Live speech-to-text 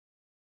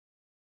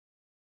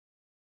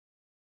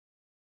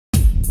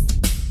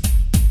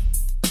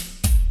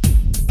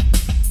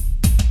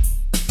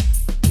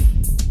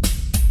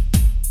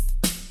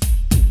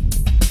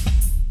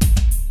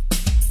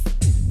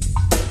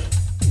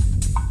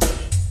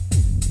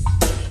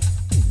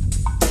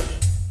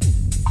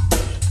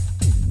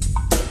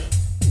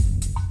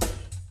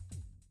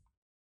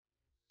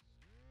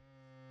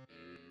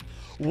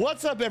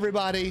What's up,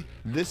 everybody?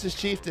 This is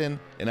Chieftain,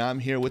 and I'm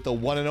here with the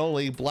one and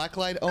only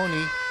Blacklight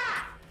Oni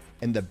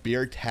and the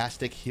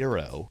Beardtastic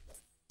Hero.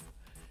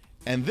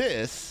 And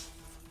this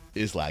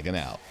is Laggin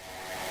Out.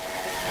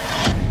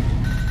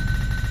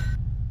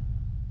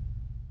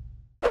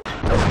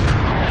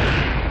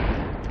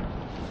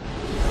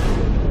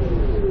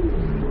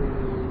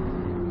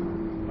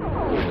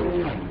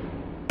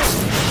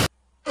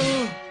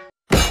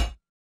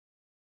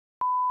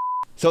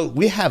 So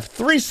we have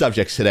 3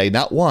 subjects today,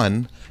 not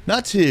 1,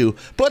 not 2,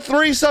 but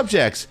 3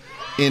 subjects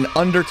in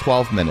under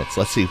 12 minutes.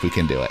 Let's see if we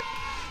can do it.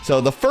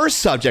 So the first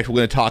subject we're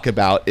going to talk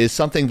about is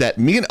something that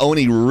me and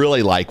Oni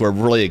really like, we're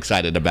really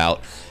excited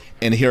about.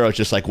 And Hero's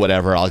just like,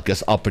 whatever, I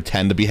guess I'll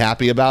pretend to be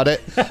happy about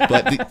it.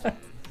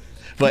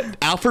 But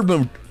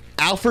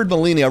Alfred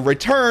Molina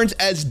returns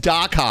as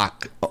Doc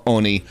Ock,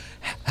 Oni.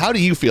 How do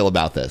you feel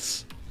about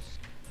this?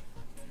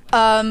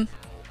 I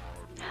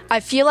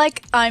feel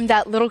like I'm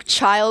that little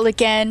child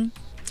again,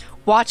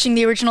 watching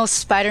the original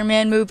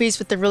Spider-Man movies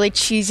with the really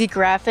cheesy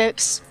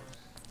graphics.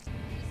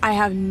 I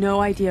have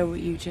no idea what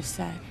you just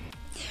said.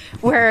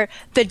 Where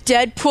the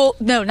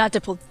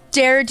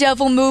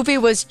Daredevil movie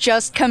was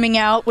just coming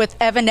out with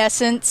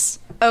Evanescence,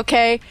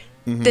 okay?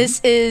 Mm-hmm.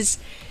 This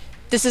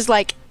is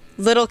like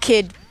little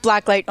kid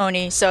Blacklight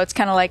Oni, so it's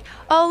kind of like,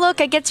 oh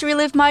look, I get to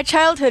relive my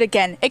childhood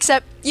again.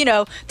 Except, you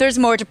know, there's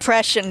more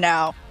depression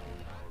now.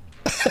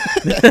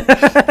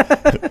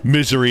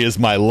 Misery is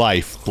my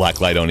life,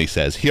 Blacklight Oni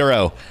says.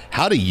 Hero,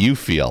 how do you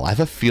feel? I have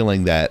a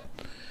feeling that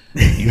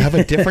you have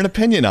a different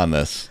opinion on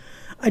this.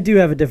 I do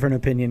have a different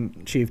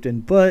opinion,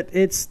 Chieftain, but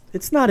it's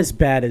not as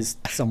bad as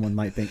someone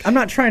might think. I'm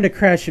not trying to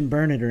crash and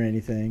burn it or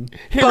anything.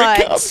 Here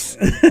it comes.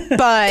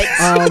 But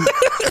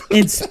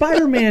in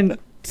Spider-Man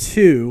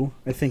 2,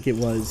 I think it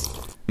was,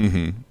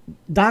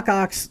 Doc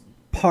Ock's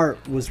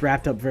part was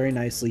wrapped up very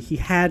nicely. He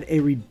had a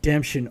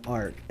redemption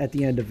arc at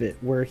the end of it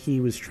where he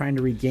was trying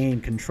to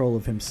regain control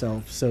of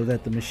himself so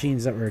that the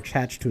machines that were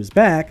attached to his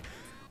back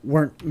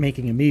weren't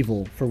making him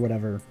evil for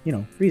whatever,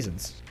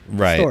 reasons.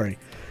 Right. Story.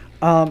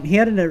 He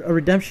had a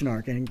redemption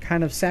arc and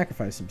kind of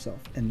sacrificed himself.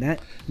 And that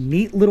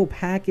neat little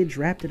package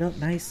wrapped it up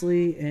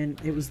nicely,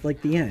 and it was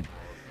like the end.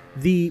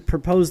 The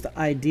proposed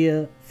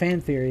idea, fan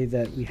theory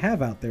that we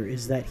have out there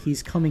is that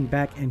he's coming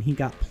back and he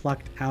got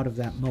plucked out of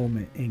that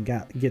moment and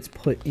gets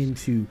put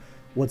into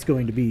what's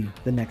going to be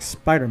the next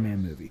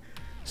Spider-Man movie.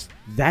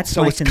 That's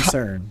my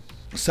concern.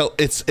 So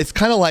it's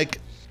kind of like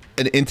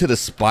an Into the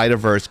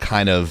Spider-Verse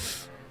kind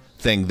of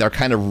thing. They're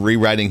kind of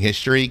rewriting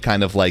history,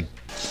 kind of like...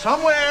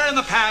 Somewhere in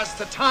the past,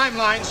 the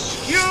timeline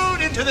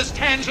skewed into this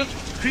tangent,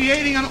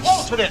 creating an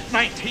alternate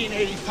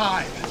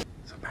 1985.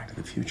 So Back to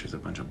the Future is a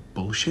bunch of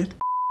bullshit?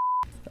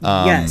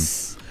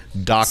 Yes.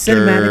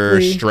 Doctor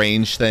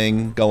Strange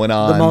thing going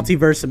on. The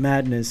Multiverse of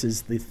Madness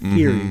is the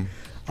theory.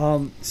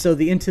 So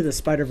the Into the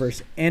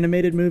Spider-Verse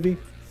animated movie,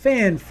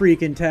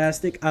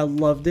 fan-freaking-tastic. I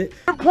loved it.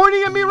 You're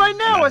pointing at me right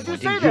now as you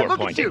say that. Look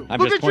at you. I'm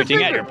just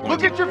pointing at your pointing.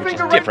 Look at your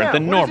finger right different now.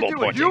 than normal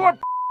pointing. You are...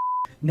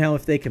 Now,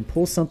 if they can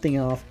pull something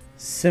off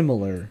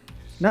similar,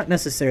 not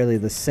necessarily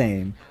the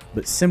same,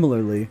 but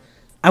similarly,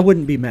 I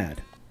wouldn't be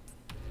mad.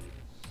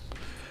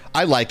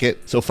 I like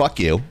it, so fuck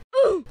you.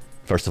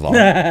 First of all,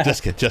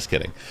 just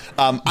kidding.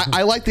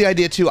 I like the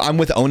idea too. I'm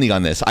with Oni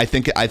on this. I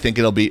think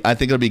it'll be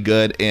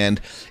good.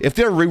 And if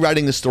they're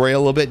rewriting the story a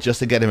little bit just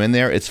to get him in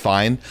there, it's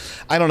fine.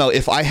 I don't know.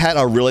 If I had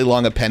a really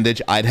long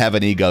appendage, I'd have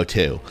an ego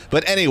too.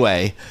 But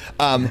anyway,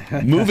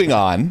 moving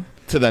on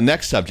to the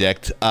next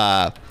subject,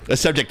 a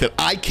subject that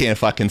I can't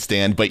fucking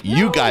stand, but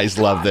you guys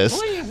love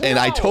this, and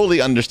I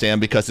totally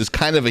understand because it's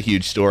kind of a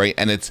huge story,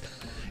 and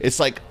it's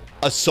like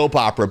a soap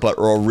opera, but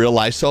a real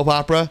life soap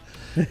opera.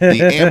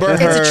 The Amber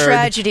Heard, it's a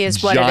tragedy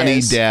is what Johnny it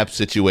is. Depp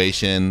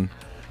situation.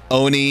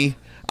 Oni,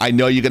 I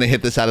know you're going to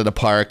hit this out of the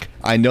park.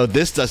 I know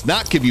this does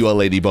not give you a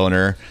lady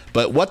boner,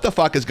 but what the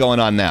fuck is going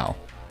on now?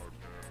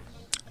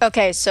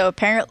 Okay, so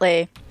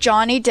apparently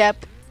Johnny Depp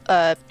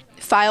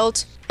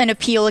filed an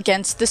appeal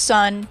against the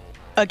Sun,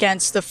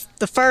 against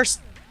the first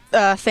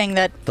thing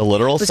that the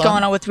literal was son?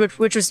 going on with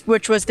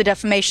which was the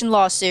defamation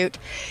lawsuit,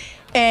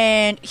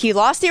 and he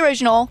lost the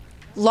original,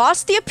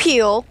 lost the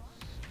appeal,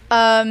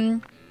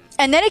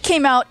 and then it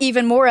came out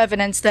even more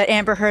evidence that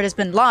Amber Heard has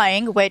been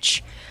lying,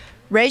 which,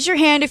 raise your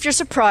hand if you're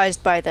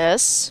surprised by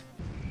this.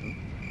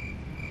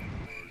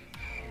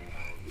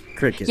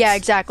 Crickets. Yeah,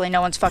 exactly. No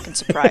one's fucking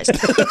surprised.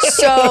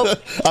 So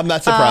I'm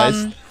not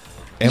surprised.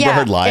 Amber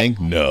Heard lying?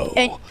 No.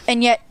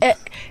 And yet,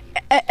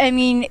 I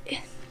mean,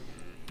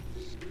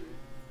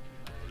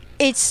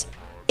 it's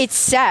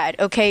sad,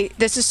 okay?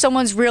 This is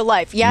someone's real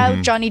life.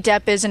 Yeah, Johnny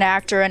Depp is an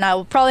actor, and I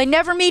will probably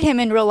never meet him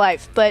in real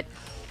life, but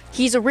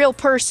he's a real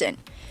person.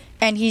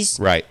 And he's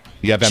right.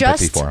 You have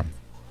empathy for him.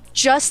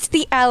 Just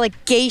the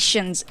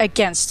allegations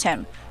against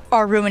him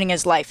are ruining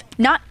his life.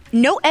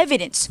 No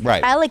evidence.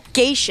 Right.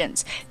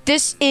 Allegations.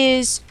 This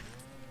has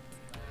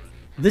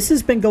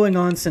been going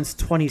on since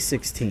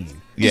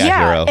 2016.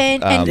 Yeah, Hero.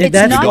 And it's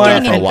that's not why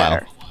getting any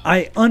better.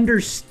 I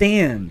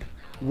understand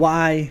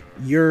why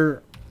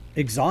you're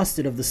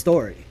exhausted of the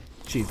story,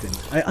 Chieftain.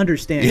 I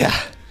understand. Yeah.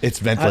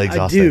 It's mentally I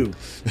exhausting. do,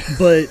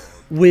 but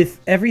with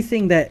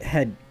everything that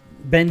had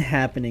been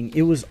happening,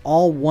 it was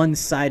all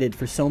one-sided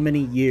for so many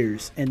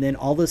years, and then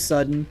all of a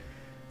sudden,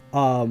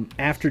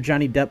 after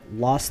Johnny Depp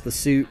lost the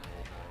suit,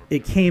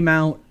 it came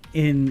out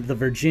in the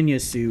Virginia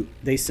suit.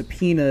 They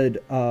subpoenaed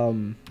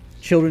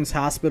Children's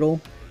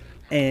Hospital,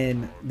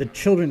 and the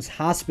Children's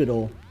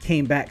Hospital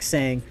came back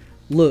saying,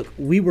 look,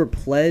 we were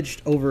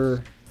pledged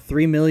over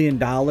 $3 million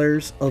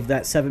of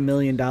that $7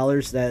 million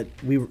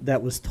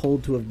that was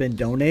told to have been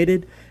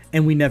donated,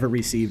 and we never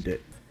received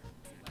it.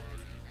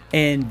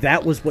 And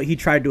that was what he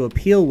tried to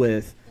appeal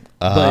with.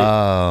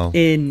 But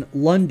in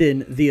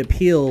London, the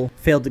appeal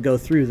failed to go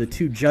through. The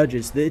two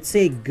judges, it's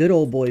a good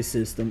old boy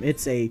system.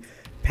 It's a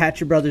pat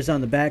your brothers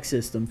on the back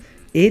system.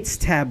 It's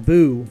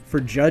taboo for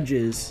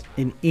judges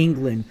in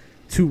England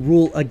to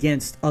rule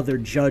against other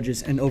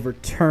judges and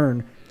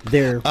overturn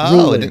their rulings.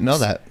 I didn't know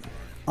that.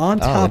 On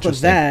top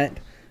of that,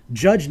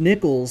 Judge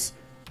Nichols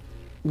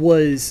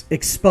was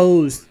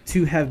exposed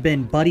to have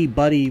been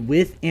buddy-buddy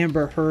with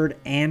Amber Heard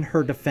and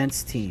her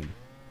defense team.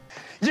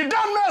 You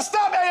done messed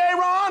up,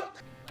 Aaron!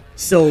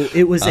 So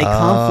it was a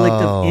conflict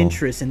of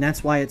interest, and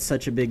that's why it's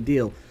such a big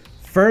deal.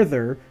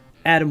 Further,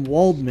 Adam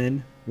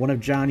Waldman, one of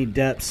Johnny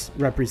Depp's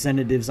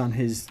representatives on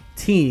his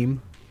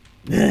team,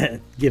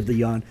 give the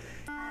yawn,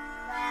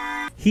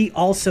 he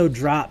also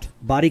dropped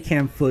body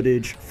cam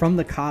footage from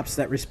the cops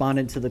that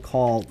responded to the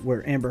call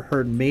where Amber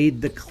Heard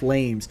made the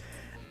claims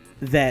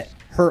that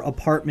her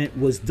apartment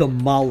was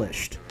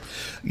demolished.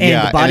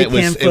 And the body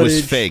cam footage, it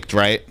was faked,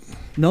 right?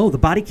 No, the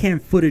body cam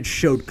footage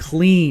showed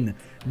clean,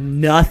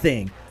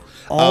 nothing.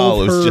 It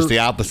was just the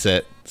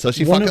opposite. So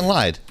she fucking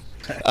lied.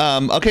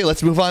 Okay,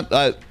 let's move on.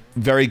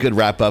 Very good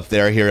wrap up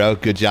there, Hero.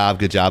 Good job.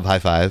 High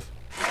five.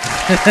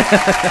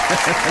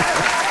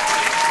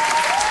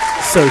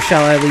 So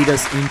shall I lead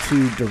us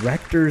into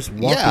directors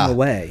walking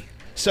away?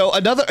 So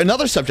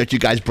another subject you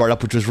guys brought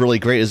up, which was really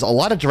great, is a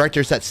lot of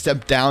directors that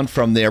stepped down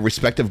from their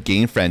respective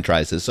game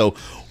franchises. So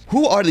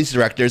who are these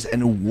directors,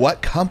 and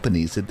what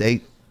companies did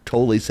they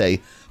totally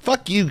say,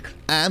 fuck you,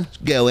 I'm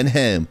going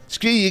home.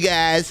 Screw you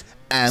guys,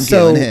 I'm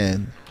going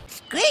home.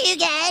 Screw you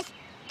guys,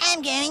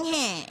 I'm going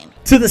home.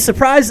 To the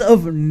surprise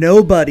of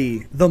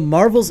nobody, the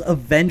Marvel's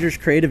Avengers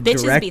creative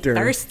director... Bitches be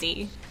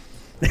thirsty.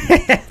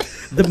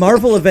 The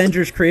Marvel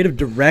Avengers creative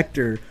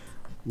director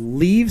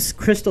leaves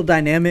Crystal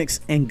Dynamics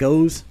and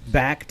goes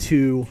back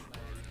to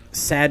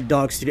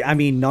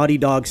Naughty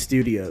Dog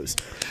Studios.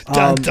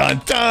 Dun,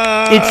 dun,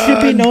 dun. It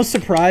should be no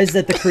surprise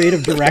that the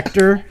creative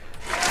director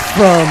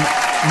from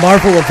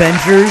Marvel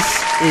Avengers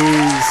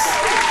is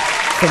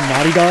from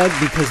Naughty Dog,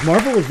 because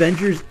Marvel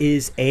Avengers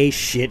is a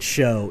shit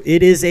show.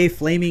 It is a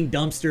flaming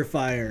dumpster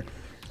fire.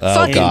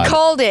 Fucking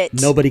called it.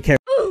 Nobody cares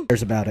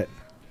about it.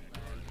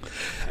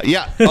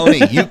 Yeah,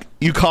 Oni,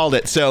 you called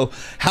it. So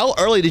how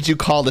early did you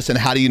call this, and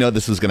how do you know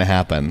this was going to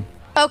happen?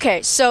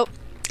 Okay, so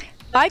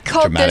I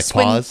called Dramatic this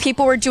when pause.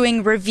 people were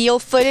doing reveal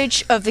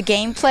footage of the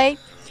gameplay,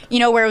 you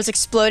know, where it was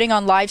exploding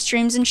on live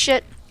streams and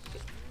shit.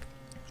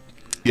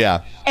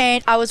 Yeah.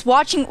 And I was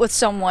watching it with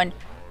someone,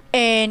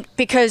 and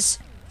because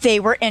they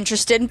were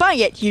interested in buying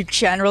it, you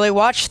generally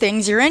watch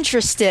things you're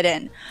interested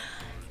in.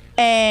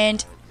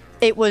 And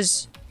it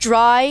was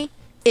dry,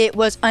 it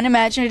was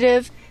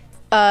unimaginative.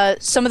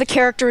 Some of the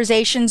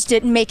characterizations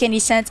didn't make any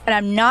sense, and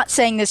I'm not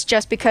saying this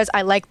just because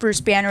I like Bruce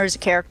Banner as a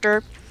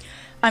character.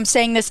 I'm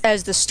saying this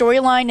as the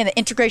storyline and the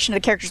integration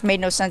of the characters made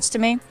no sense to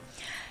me.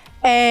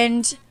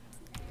 And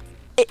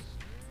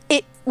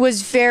it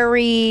was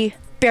very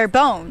bare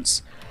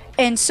bones.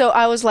 And so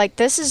I was like,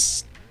 this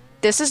is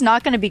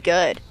not going to be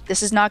good.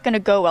 This is not going to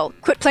go well.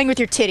 Quit playing with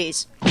your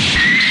titties.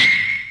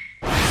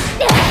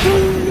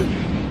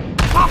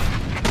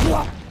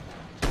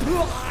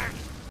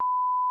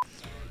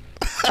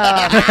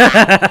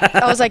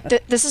 I was like,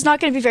 this is not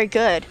going to be very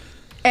good.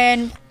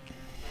 And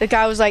the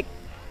guy was like,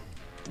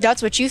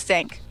 that's what you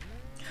think.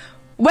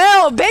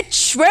 Well,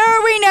 bitch, where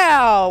are we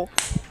now?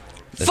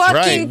 That's Fucking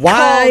right. called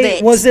Why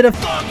it. was it a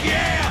Fuck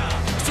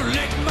yeah! So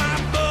lick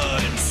my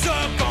butt and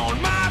suck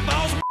on my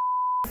balls.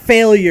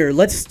 failure?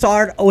 Let's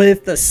start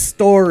with the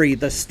story.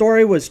 The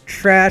story was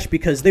trash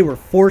because they were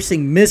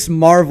forcing Miss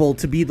Marvel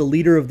to be the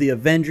leader of the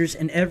Avengers,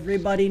 and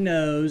everybody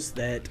knows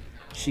that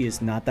she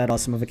is not that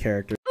awesome of a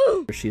character.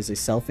 She is a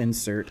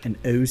self-insert, an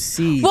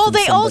OC. Well, from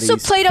they also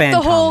somebody's played up fan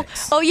the whole,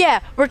 comics. oh yeah,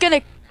 we're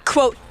gonna,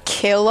 quote,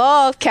 kill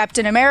off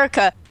Captain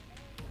America.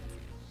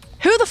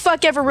 Who the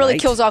fuck ever really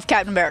Right. kills off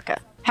Captain America?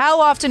 How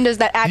often does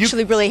that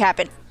actually really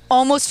happen?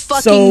 Almost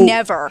fucking So-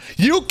 never.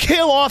 You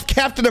kill off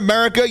Captain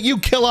America, you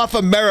kill off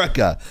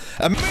America.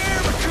 Fuck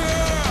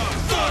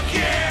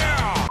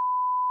yeah!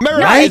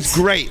 America Right? is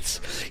great.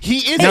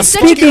 He is Now, a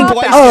speaking fucking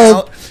Boy of-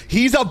 Scout.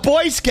 He's a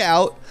Boy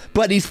Scout,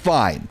 but he's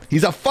fine.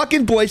 He's a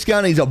fucking Boy Scout,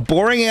 and he's a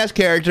boring-ass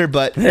character,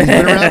 but he's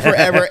been around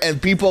forever, and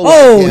people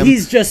Oh, like him.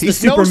 he's just the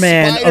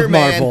Superman of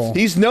Spider-Man. Marvel.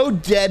 He's no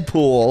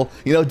Deadpool.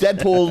 You know,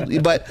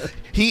 Deadpool, but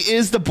he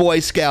is the Boy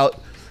Scout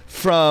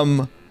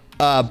from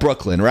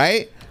Brooklyn,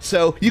 right?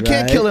 So you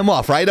can't Right. kill him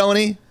off, right,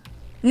 Oni?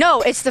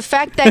 No, it's the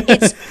fact that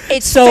it's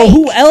So fake.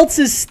 who else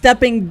is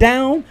stepping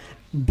down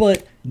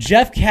but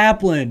Jeff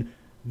Kaplan,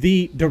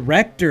 the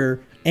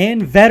director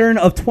and veteran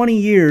of 20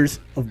 years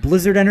of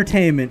Blizzard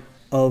Entertainment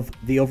of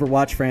the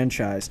Overwatch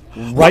franchise,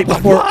 right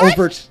before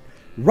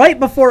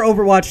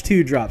Overwatch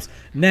 2 drops.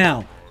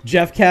 Now,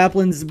 Jeff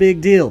Kaplan's a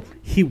big deal.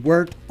 He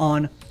worked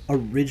on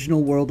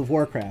original World of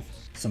Warcraft.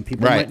 Some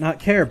people might not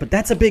care, but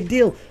that's a big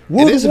deal.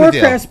 World of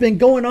Warcraft's been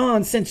going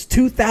on since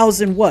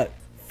 2000, what,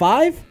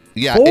 5?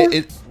 Yeah.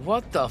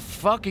 What the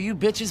fuck are you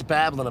bitches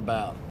babbling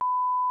about?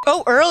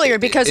 Oh, earlier,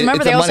 because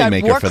remember they also had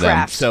Warcraft. For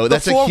them. So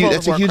that's a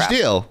huge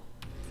deal.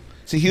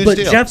 It's a huge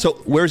deal. Jeff,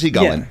 so where's he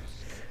going?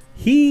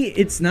 Yeah.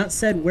 It's not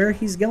said where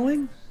he's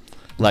going.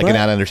 Laggin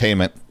Out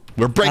Entertainment.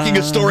 We're breaking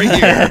a story here.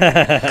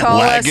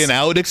 Laggin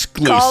Out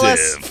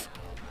exclusive.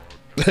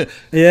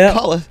 Yeah.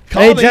 Call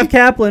hey, me. Jeff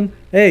Kaplan.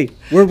 Hey,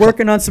 we're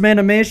working on some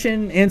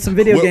animation and some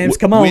video games.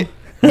 Come on.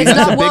 We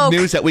have some big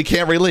news that we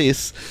can't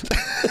release.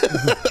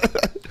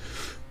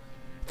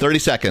 30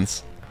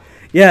 seconds.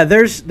 Yeah,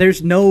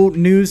 there's no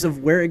news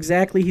of where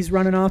exactly he's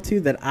running off to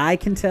that I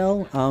can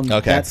tell.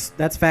 Okay.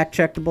 That's fact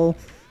checkable.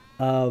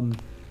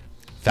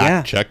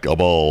 Fact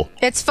checkable.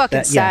 It's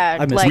fucking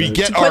sad. We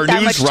get to our put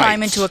that news much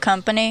time right. into a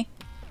company,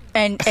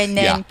 and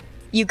then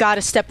you got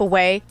to step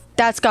away.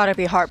 That's got to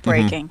be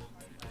heartbreaking.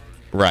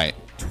 Right.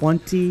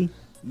 20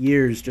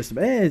 years, just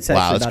about. It's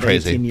actually about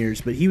crazy. 18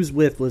 years, but he was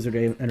with Blizzard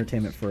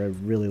Entertainment for a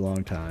really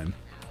long time.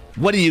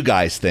 What do you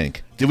guys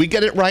think? Did we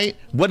get it right?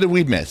 What did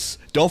we miss?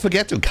 Don't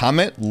forget to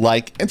comment,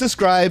 like, and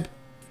subscribe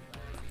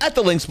at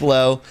the links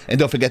below. And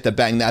don't forget to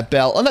bang that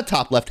bell on the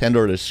top left-hand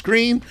corner of the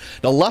screen.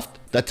 The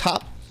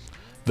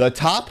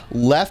top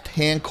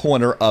left-hand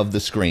corner of the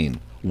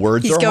screen.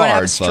 Words are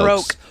hard,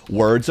 folks.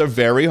 Words are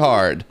very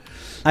hard.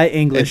 I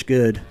English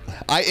good.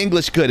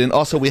 And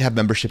also we have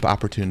membership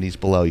opportunities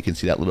below. You can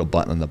see that little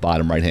button on the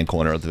bottom right-hand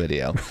corner of the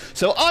video.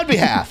 So on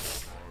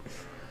behalf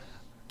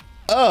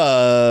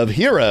of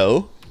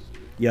Hero...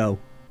 Yo.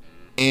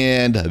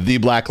 And the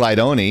Blacklight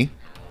Oni.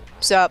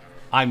 What's up?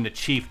 I'm the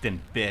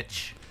chieftain,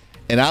 bitch.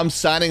 And I'm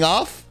signing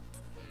off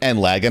and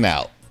lagging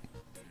out.